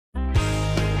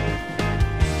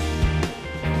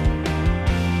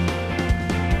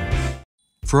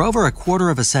For over a quarter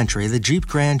of a century, the Jeep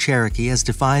Grand Cherokee has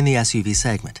defined the SUV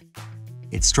segment.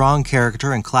 Its strong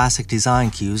character and classic design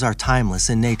cues are timeless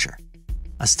in nature.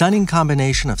 A stunning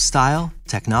combination of style,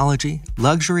 technology,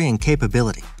 luxury, and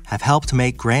capability have helped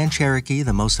make Grand Cherokee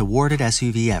the most awarded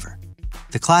SUV ever.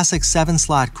 The classic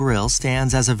 7-slot grille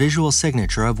stands as a visual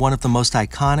signature of one of the most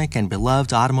iconic and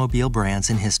beloved automobile brands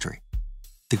in history.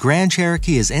 The Grand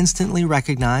Cherokee is instantly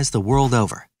recognized the world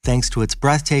over, thanks to its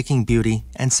breathtaking beauty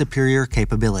and superior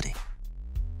capability.